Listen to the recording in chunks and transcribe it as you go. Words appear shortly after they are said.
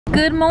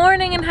Good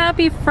morning and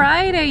happy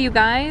Friday, you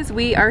guys.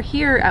 We are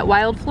here at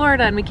Wild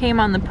Florida and we came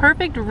on the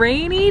perfect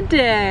rainy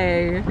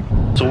day.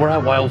 So we're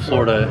at Wild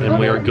Florida and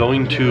we are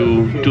going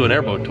to do an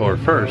airboat tour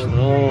first.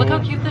 Oh, look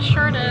how cute this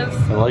shirt is.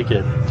 I like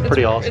it. It's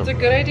pretty awesome. It's a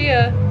good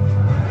idea.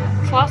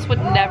 Sloths would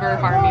never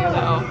harm you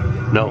though.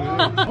 No.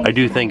 I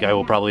do think I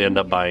will probably end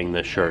up buying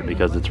this shirt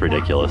because it's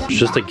ridiculous. It's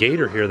just a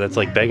gator here that's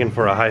like begging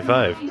for a high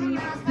five.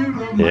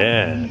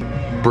 Yeah.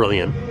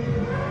 Brilliant.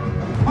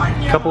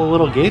 A couple of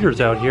little gators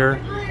out here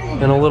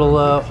in a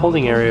little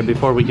holding area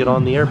before we get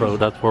on the airboat.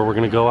 That's where we're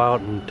gonna go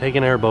out and take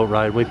an airboat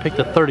ride. We picked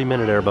a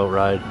 30-minute airboat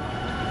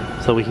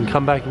ride so we can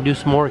come back and do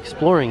some more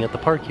exploring at the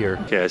park here.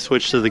 Okay, I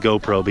switched to the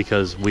GoPro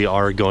because we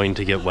are going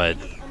to get wet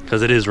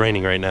because it is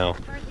raining right now.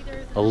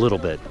 A little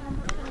bit.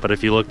 But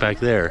if you look back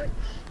there,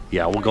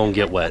 yeah, we're gonna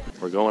get wet.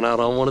 We're going out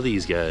on one of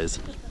these guys.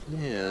 Yeah,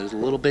 there's a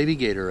little baby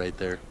gator right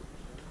there.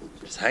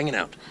 Just hanging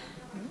out.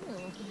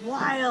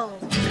 Wild.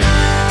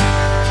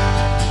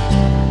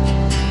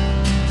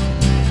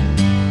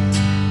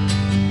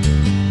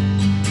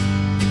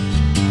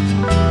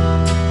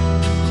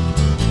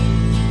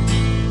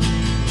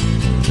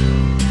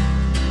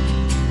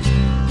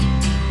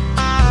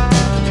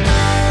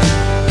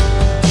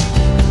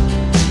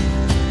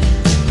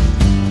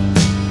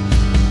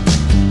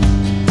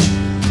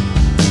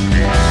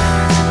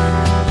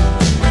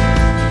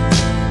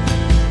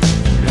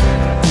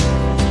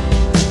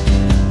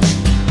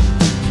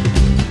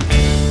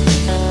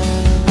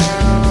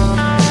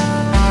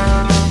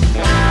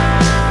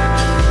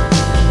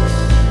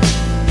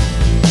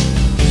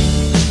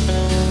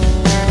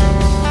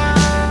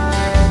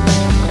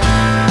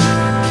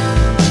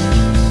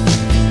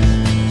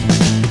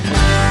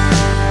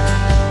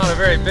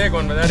 Big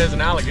one, but that is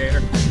an alligator.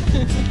 So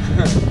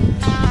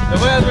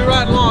as we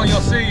ride along,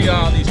 you'll see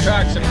these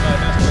tracks, and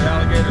that's where the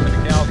alligators and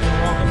the cows go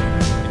along.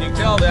 And you can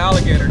tell the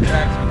alligator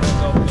tracks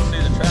because you'll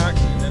see the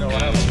tracks, and it'll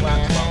have a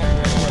flat spot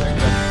where they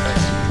go.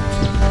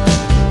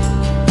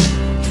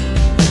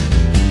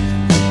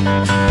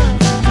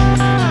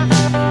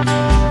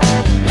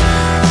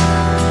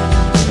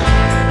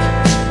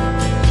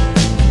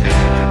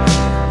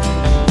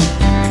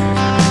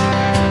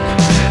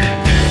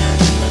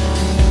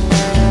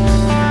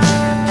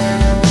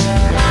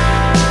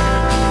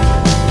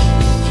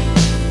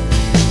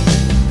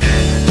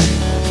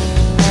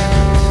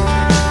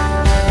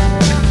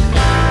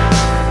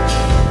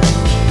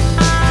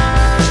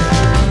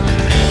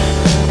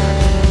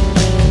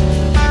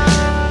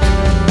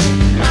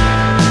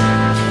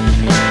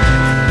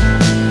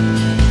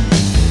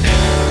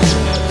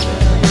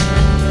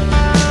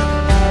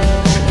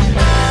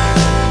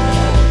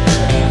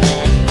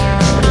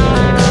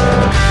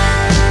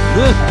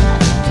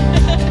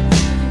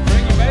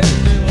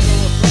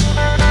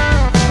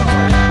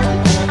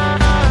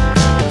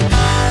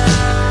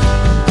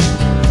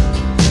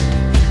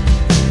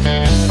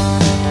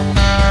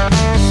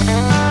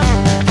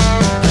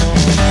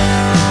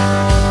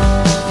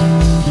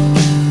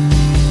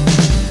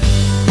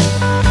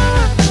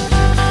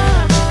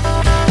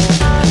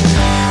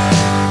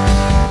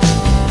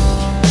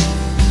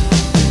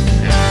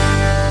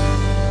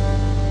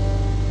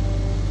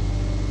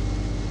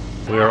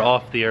 We are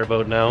off the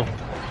airboat now.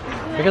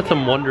 I got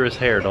some wondrous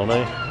hair, don't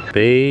I?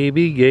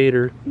 Baby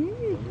gator.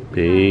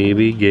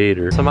 Baby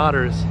gator. Some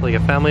otters, like a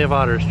family of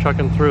otters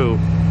trucking through.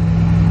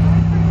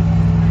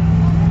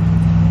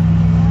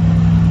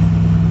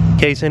 In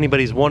case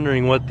anybody's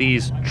wondering what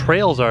these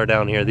trails are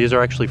down here, these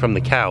are actually from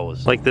the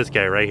cows, like this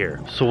guy right here.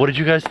 So what did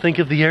you guys think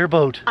of the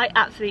airboat? I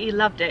absolutely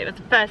loved it. It was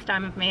the first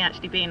time of me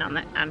actually being on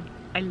it, and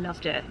I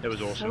loved it. It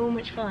was awesome. So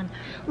much fun.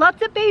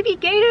 Lots of baby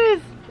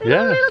gators.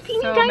 Yeah. Little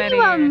teeny So tiny many.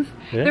 ones.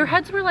 Yeah. Their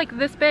heads were like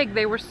this big.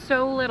 They were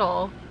so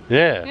little.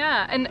 Yeah.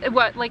 Yeah, and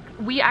what, like,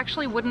 we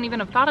actually wouldn't even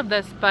have thought of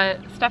this, but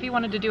Steffi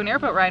wanted to do an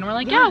airboat ride, and we're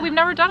like, yeah, we've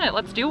never done it.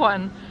 Let's do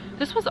one.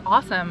 This was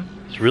awesome.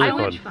 It's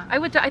really fun.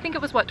 I think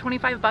it was what,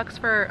 25 bucks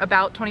for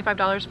about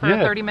 $25 for a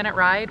 30-minute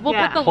ride. We'll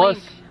put the Plus,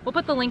 link. We'll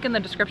put the link in the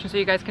description so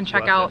you guys can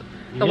check out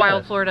the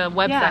Wild Florida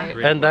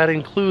website. And that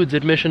includes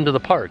admission to the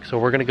park. So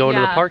we're gonna go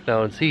into the park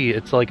now and see.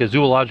 It's like a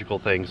zoological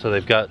thing. So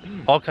they've got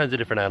all kinds of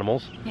different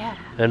animals. Yeah.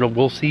 And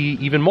we'll see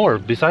even more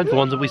besides the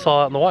ones that we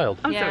saw out in the wild.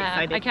 I'm so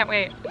excited. I can't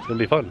wait. It's gonna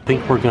be fun. I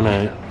think we're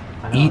gonna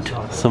eat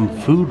some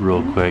food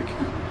real quick.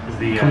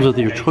 It comes with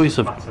your choice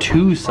of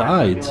 2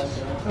 sides.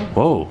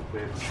 Whoa.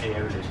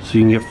 So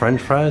you can get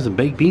French fries and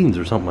baked beans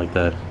or something like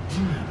that.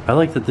 I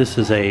like that this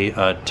is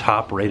a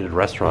top-rated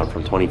restaurant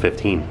from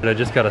 2015. And I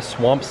just got a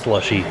swamp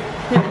slushie.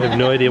 I have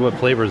no idea what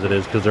flavors it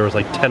is because there was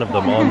like 10 of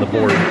them on the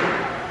board.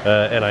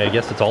 And I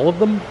guess it's all of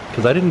them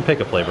because I didn't pick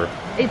a flavor.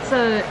 It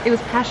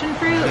was passion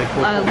fruit,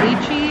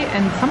 lychee,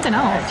 and something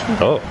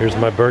else. Oh, here's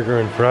my burger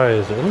and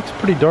fries. It looks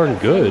pretty darn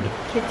good.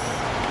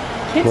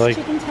 Kids Like,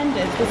 chicken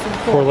tenders with some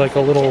for like a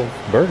little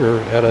burger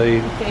at a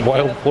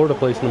Wild Florida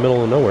place in the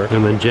middle of nowhere.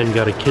 And then Jen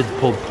got a kid's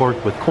pulled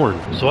pork with corn.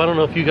 So I don't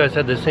know if you guys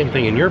had the same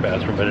thing in your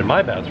bathroom, but in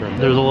my bathroom,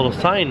 there's a little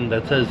sign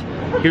that says,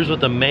 here's what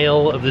the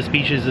male of the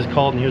species is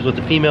called, and here's what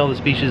the female of the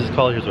species is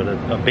called, here's what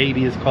a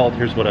baby is called,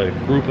 here's what a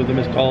group of them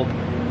is called.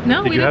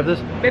 No, Did you have this?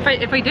 If I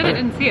did, I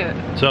didn't see it.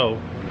 So,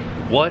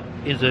 what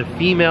is a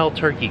female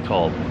turkey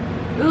called?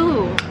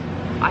 Ooh,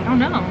 I don't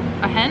know.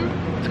 A hen?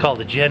 It's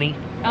called a Jenny.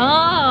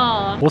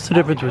 Oh. What's the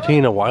difference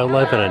between a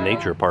wildlife and a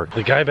nature park?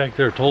 The guy back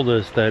there told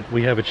us that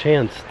we have a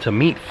chance to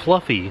meet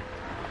Fluffy.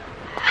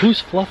 Who's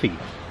Fluffy?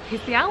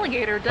 He's the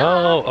alligator, duh.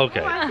 Oh,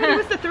 okay. Oh, I thought it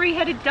was the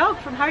three-headed dog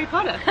from Harry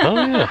Potter. Oh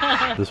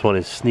yeah. This one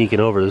is sneaking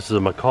over. This is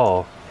a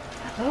macaw.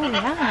 Oh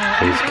yeah.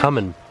 He's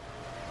coming.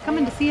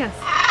 Coming to see us.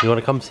 You want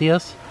to come see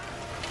us?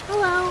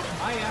 Hello.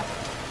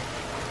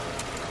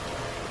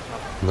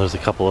 And there's a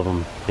couple of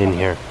them in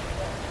here.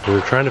 We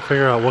were trying to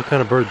figure out what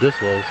kind of bird this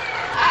was.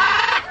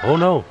 Oh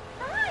no.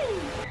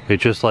 It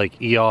just like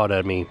ee-awed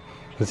at me.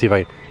 Let's see if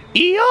I...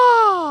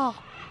 Ee-aw!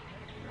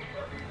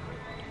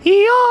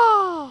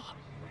 Ee-aw!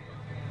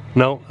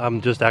 No, I'm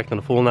just acting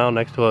a fool now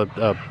next to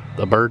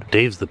a bird.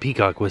 Dave's the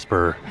peacock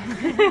whisperer.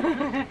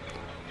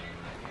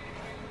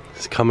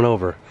 He's coming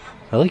over.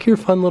 I like your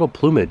fun little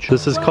plumage.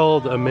 This is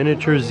called a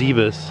miniature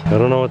zebus. I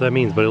don't know what that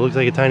means, but it looks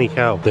like a tiny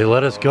cow. They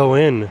let us go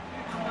in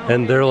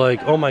and they're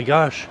like, oh my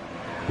gosh,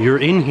 you're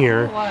in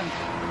here.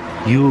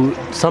 You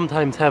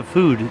sometimes have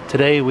food.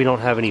 Today we don't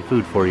have any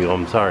food for you,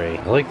 I'm sorry.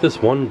 I like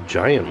this one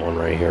giant one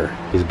right here.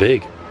 He's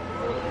big.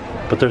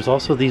 But there's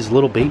also these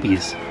little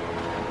babies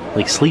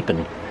like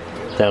sleeping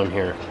down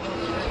here.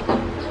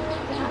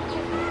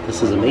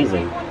 This is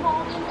amazing.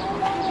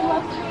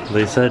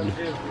 They said,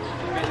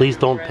 please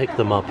don't pick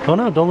them up. Oh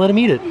no, don't let him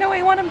eat it. No,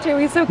 I want him to.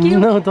 He's so cute.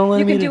 No, don't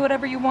let him eat it. You can do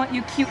whatever you want,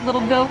 you cute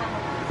little goat.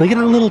 Look at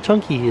how little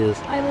chunky he is.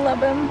 I love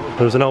him.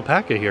 There's an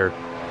alpaca here.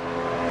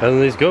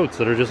 And these goats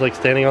that are just like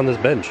standing on this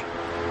bench.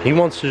 He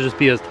wants to just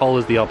be as tall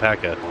as the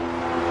alpaca.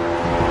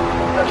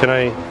 Can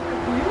I,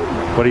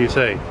 what do you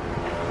say?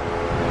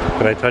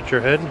 Can I touch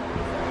your head?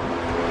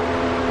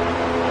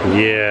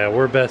 Yeah,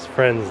 we're best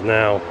friends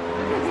now.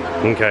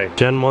 Okay.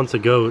 Jen wants a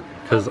goat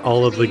because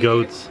all of the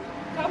goats.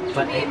 It's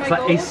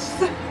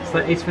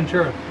like Ace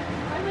Ventura.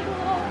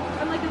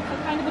 I'm like a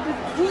kind of a,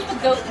 who's the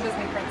goat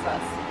Disney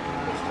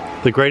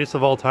princess? The greatest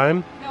of all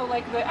time? No,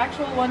 like the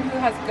actual one who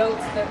has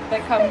goats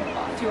that come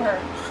to her.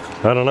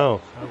 I don't know.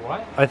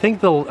 What? I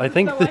think the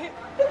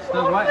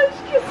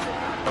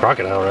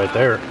crocodile right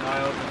there.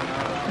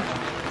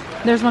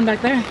 There's one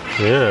back there.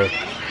 Yeah.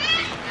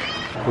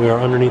 We are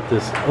underneath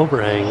this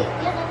overhang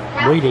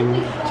waiting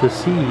to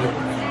see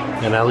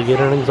an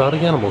alligator and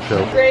exotic animal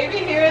show. Gravy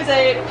here is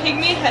a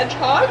pygmy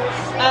hedgehog.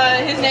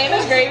 His name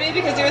is Gravy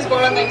because he was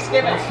born on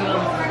Thanksgiving.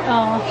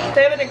 Oh.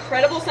 They have an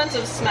incredible sense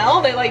of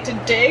smell. They like to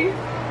dig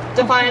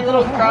to find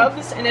little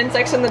grubs and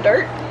insects in the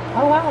dirt.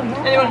 Oh wow,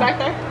 yeah. Anyone back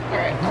there?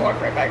 Alright, I'll walk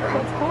right back around.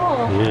 That's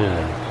cool. Yeah.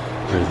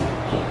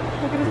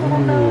 Look at his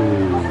little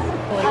nose.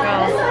 Holy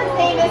cow. This one's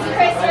name is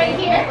Chris right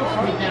here,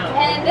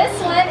 and this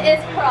one is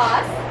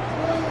Cross.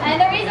 And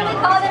the reason we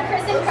call them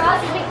Chris and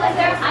Cross is because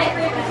they're a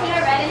hybrid between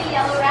a red and a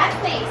yellow rat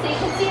snake. So you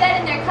can see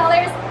that in their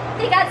colors.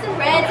 They got some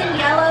reds and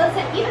yellows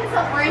and even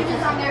some oranges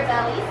on their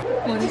bellies.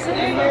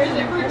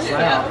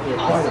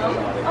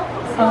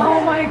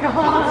 Oh my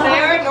god. They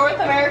are North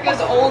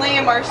America's only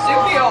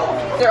marsupial.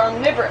 They're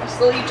omnivorous.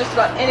 They'll eat just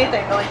about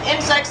anything. They'll eat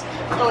insects,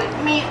 they'll eat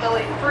meat, they'll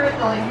eat fruit,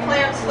 they'll eat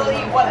plants, they'll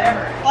eat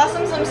whatever.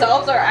 Possums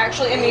themselves are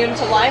actually immune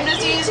to Lyme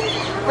disease,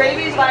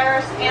 rabies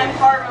virus, and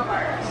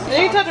parvovirus.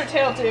 You can touch her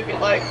tail too if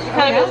you'd like. It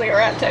kind of feels like a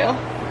rat tail.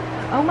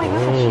 Oh my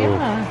gosh,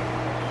 yeah.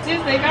 See,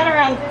 they got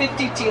around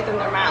 50 teeth in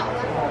their mouth.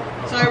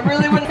 So I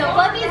really wouldn't. So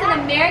Fluffy is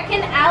an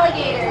American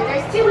alligator.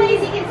 There's two ways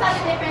you can tell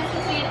the difference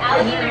between an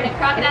alligator and a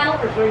crocodile.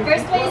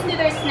 First way is through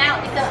their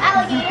snout. So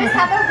alligators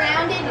have a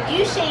rounded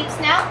U-shaped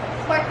snout,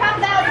 where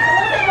crocodiles is a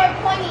little bit more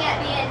pointy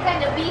at the end, kind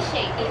of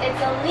V-shaped.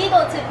 It's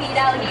illegal to feed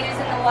alligators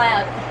in the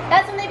wild.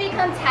 That's when they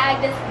become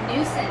tagged as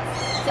nuisance.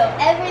 So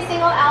every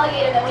single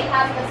alligator that we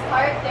have in this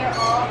park, they're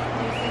all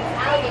nuisance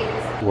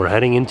alligators. We're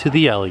heading into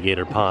the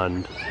alligator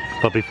pond.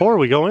 But before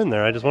we go in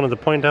there, I just wanted to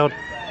point out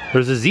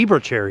there's a zebra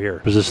chair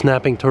here. There's a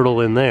snapping turtle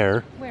in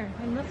there. Where?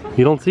 In this one?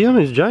 You don't see him?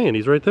 He's giant.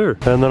 He's right there.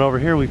 And then over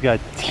here we've got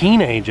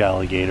teenage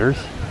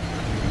alligators.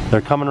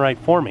 They're coming right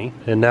for me.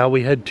 And now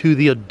we head to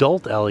the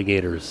adult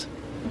alligators.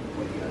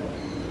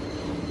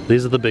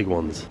 These are the big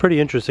ones.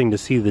 Pretty interesting to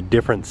see the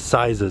different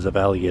sizes of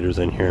alligators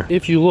in here.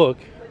 If you look,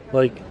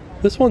 like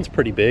this one's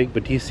pretty big,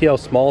 but do you see how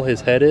small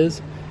his head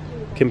is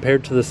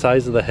compared to the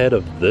size of the head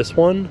of this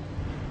one?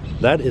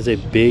 That is a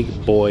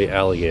big boy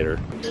alligator.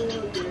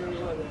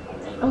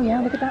 Oh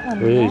yeah, look at that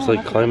one. Yeah, he's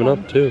like climbing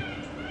up too.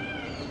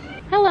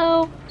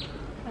 Hello.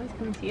 I was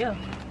coming to you.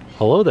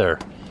 Hello there.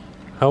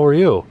 How are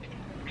you?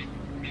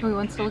 Oh, he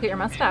wants to look at your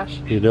mustache.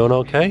 You doing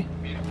okay?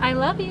 I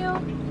love you.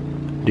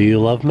 Do you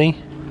love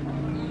me?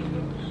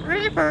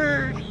 Free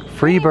bird.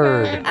 Free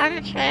bird.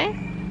 Okay.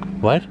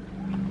 What?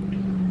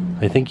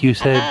 I think you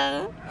said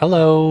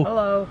hello.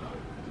 Hello.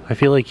 I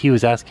feel like he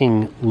was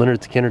asking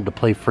Leonard Skinner to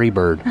play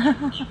Freebird.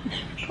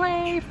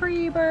 Play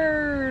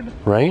Freebird.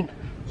 Right?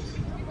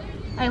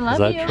 I love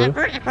Is that you.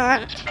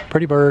 true?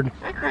 Pretty bird.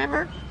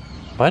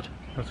 What?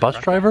 Bus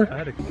driver?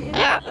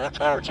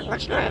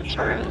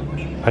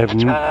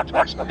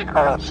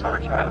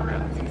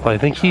 I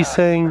think he's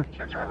saying...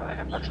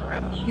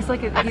 He's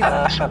like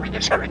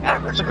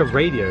It's like a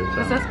radio.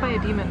 possessed by a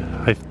demon.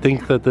 I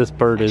think that this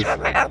bird is...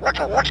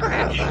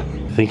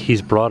 I think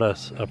he's brought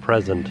us a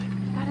present.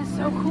 That is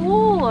so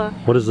cool.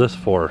 What is this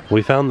for?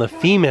 We found the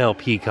female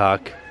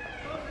peacock.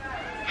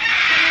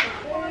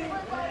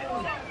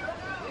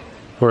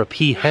 Or a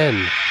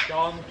peahen.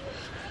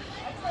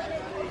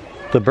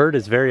 The bird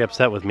is very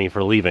upset with me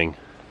for leaving.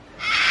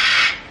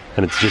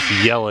 And it's just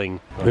yelling.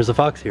 There's a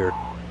fox here.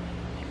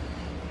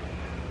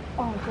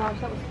 Oh gosh,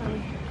 that was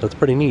funny. That's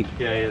pretty neat.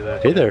 Yeah,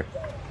 Hey there.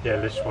 yeah,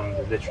 this one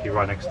literally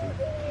right next to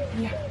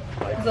me.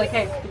 He's like,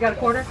 hey, you got a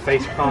quarter?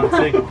 Face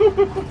planting.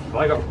 If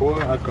I got a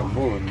quarter, I've got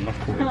more than enough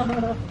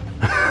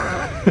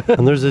quarters.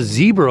 And there's a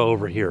zebra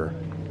over here.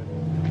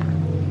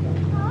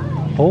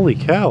 Holy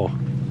cow.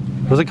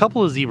 There's a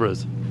couple of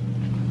zebras.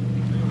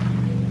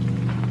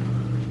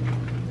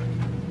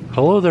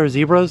 Hello there,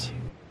 zebras.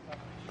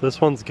 This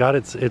one's got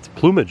its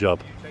plumage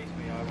up.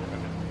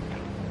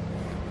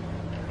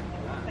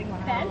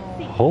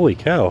 Holy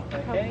cow.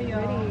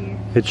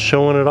 It's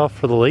showing it off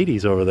for the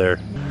ladies over there.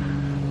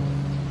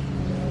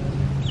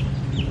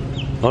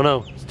 Oh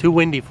no, it's too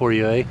windy for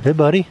you, eh? Hey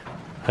buddy,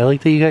 I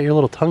like that you got your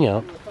little tongue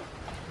out.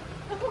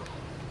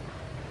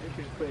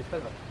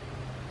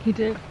 He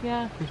did,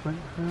 yeah.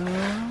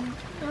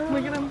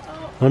 Look at him.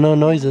 Oh no,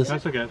 noises.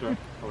 That's okay, that's right.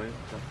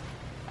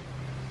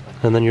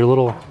 And then your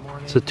little,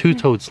 it's a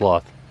two-toed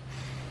sloth.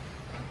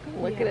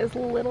 Look at his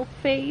little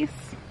face.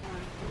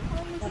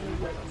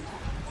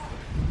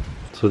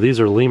 So these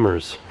are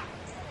lemurs.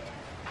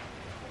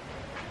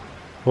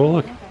 Oh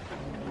look.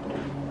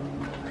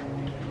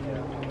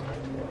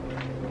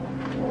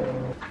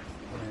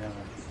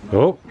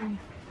 Oh,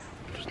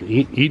 just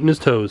eating his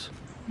toes.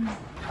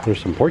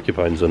 There's some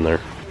porcupines in there.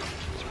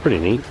 It's pretty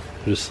neat.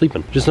 They're just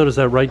sleeping. Just noticed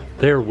that right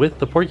there with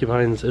the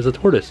porcupines is a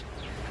tortoise.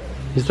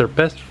 He's their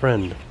best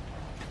friend.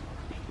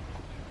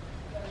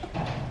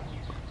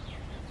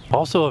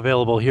 Also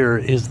available here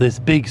is this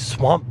big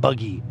swamp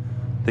buggy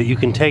that you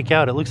can take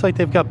out. It looks like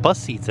they've got bus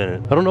seats in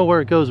it. I don't know where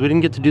it goes. We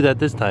didn't get to do that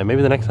this time.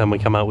 Maybe the next time we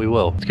come out we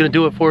will. It's gonna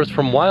do it for us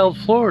from Wild,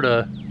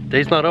 Florida.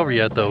 Day's not over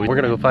yet though. We're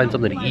gonna go find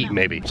something to eat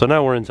maybe. So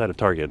now we're inside of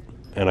Target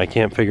and I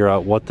can't figure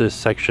out what this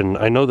section,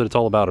 I know that it's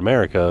all about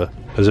America.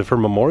 Is it for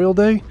Memorial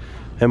Day?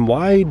 And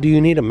why do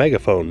you need a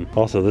megaphone?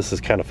 Also, this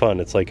is kind of fun.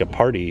 It's like a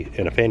party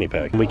in a fanny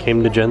pack. We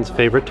came to Jen's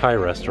favorite Thai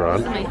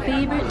restaurant. My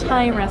favorite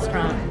Thai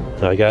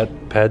restaurant. I got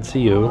pad see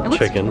ew, It looks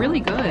chicken.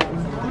 really good.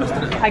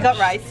 I got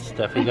rice.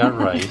 Steffi got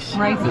rice.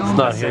 Rice It's only.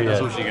 not here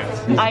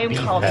yet. I am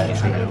calling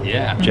it.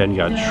 Yeah. Jen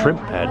got shrimp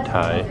pad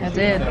Thai. I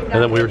did. And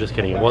then we were just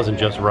kidding. It wasn't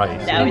just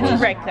rice. No, It it's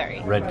was red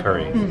curry. red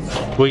curry.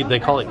 They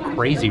call it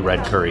crazy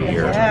red curry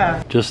here.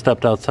 Yeah. Just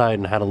stepped outside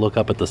and had a look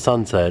up at the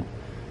sunset.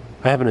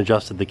 I haven't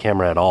adjusted the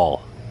camera at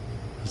all.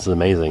 This is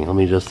amazing. Let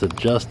me just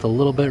adjust a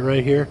little bit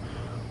right here.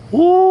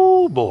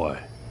 Ooh boy.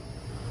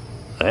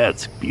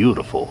 That's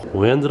beautiful.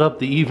 We ended up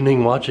the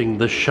evening watching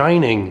The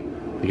Shining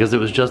because it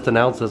was just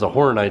announced as a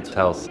Horror Nights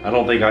house. I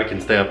don't think I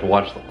can stay up to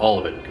watch all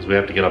of it because we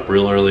have to get up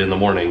real early in the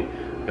morning.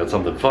 Got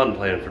something fun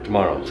planned for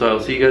tomorrow. So I'll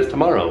see you guys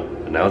tomorrow.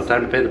 And now it's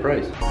time to pay the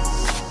price.